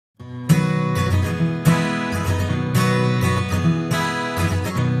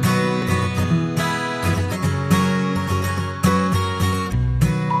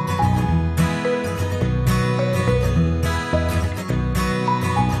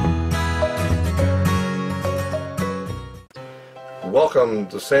Welcome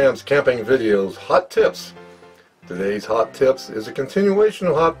to Sam's Camping Videos Hot Tips. Today's Hot Tips is a continuation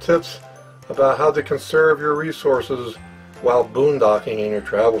of Hot Tips about how to conserve your resources while boondocking in your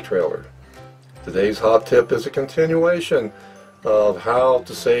travel trailer. Today's Hot Tip is a continuation of how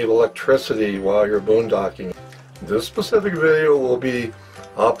to save electricity while you're boondocking. This specific video will be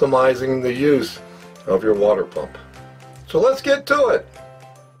optimizing the use of your water pump. So let's get to it.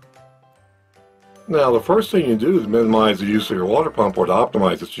 Now, the first thing you do to minimize the use of your water pump, or to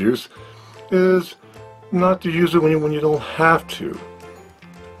optimize its use, is not to use it when you don't have to,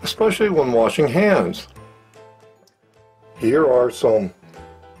 especially when washing hands. Here are some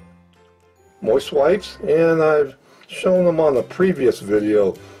moist wipes, and I've shown them on the previous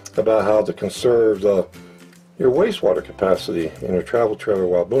video about how to conserve your wastewater capacity in your travel trailer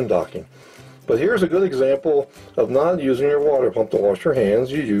while boondocking. But here's a good example of not using your water pump to wash your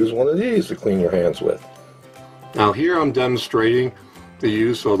hands. You use one of these to clean your hands with. Now here I'm demonstrating the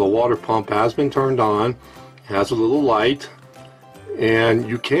use of the water pump. Has been turned on, has a little light, and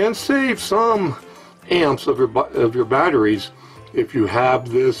you can save some amps of your batteries if you have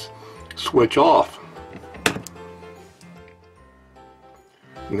this switch off.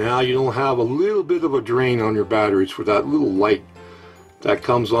 Now you don't have a little bit of a drain on your batteries for that little light that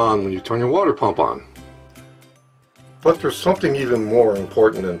comes on when you turn your water pump on. But there's something even more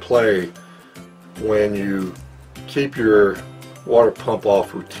important in play when you keep your water pump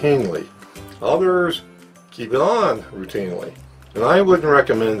off routinely. Others keep it on routinely, and I wouldn't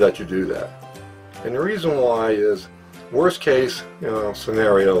recommend that you do that. And the reason why is, worst case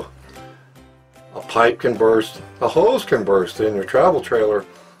scenario, a pipe can burst, a hose can burst in your travel trailer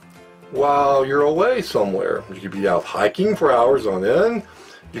while you're away somewhere. You could be out hiking for hours on end.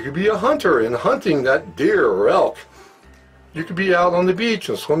 You could be a hunter and hunting that deer or elk. You could be out on the beach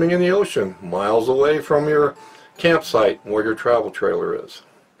and swimming in the ocean, miles away from your campsite where your travel trailer is.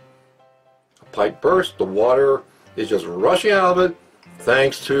 A pipe burst, the water is just rushing out of it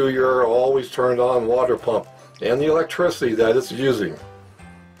thanks to your always turned on water pump and the electricity that it's using.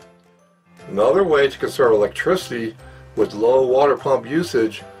 Another way to conserve electricity with low water pump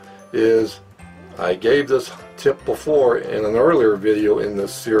usage is, I gave this tip before in an earlier video in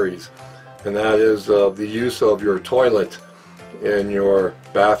this series, and that is the use of your toilet in your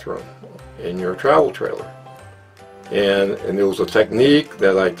bathroom in your travel trailer. And there was a technique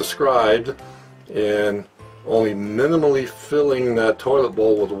that I described in only minimally filling that toilet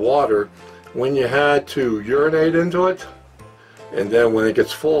bowl with water when you had to urinate into it, and then when it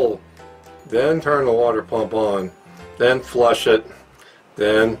gets full, then turn the water pump on, then flush it,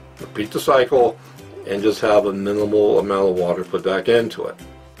 then repeat the cycle, and just have a minimal amount of water put back into it.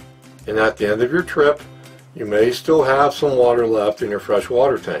 And at the end of your trip, you may still have some water left in your fresh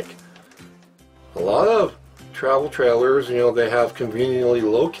water tank. A lot of travel trailers, they have conveniently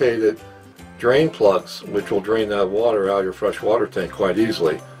located drain plugs which will drain that water out of your fresh water tank quite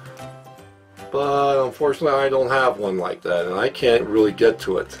easily. But unfortunately, I don't have one like that, and I can't really get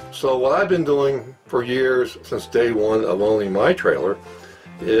to it. So what I've been doing for years, since day one of owning my trailer,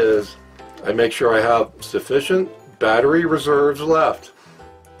 is I make sure I have sufficient battery reserves left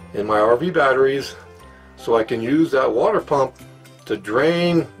in my RV batteries so I can use that water pump to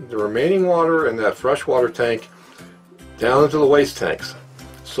drain the remaining water in that fresh water tank down into the waste tanks.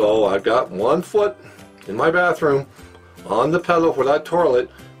 So I've got 1 foot in my bathroom on the pedal for that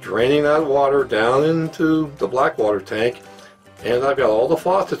toilet, draining that water down into the black water tank, and I've got all the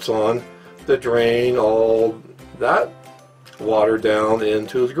faucets on to drain all that water down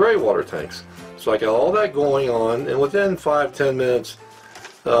into the gray water tanks. So I got all that going on, and within 5-10 minutes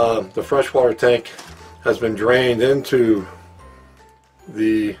the fresh water tank has been drained into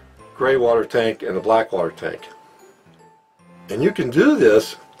the gray water tank and the black water tank. And you can do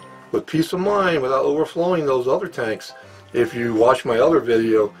this with peace of mind without overflowing those other tanks if you watch my other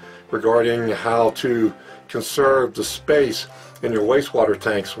video regarding how to conserve the space in your wastewater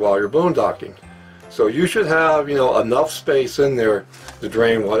tanks while you're boondocking. So you should have enough space in there to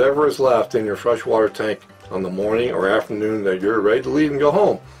drain whatever is left in your freshwater tank on the morning or afternoon that you're ready to leave and go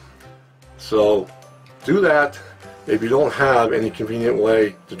home. So do that if you don't have any convenient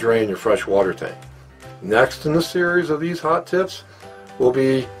way to drain your freshwater tank. Next in the series of these hot tips will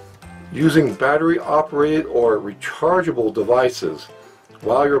be using battery operated or rechargeable devices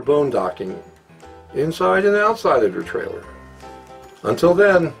while you're boondocking inside and outside of your trailer. Until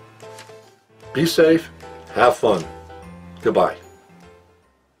then, be safe, have fun. Goodbye.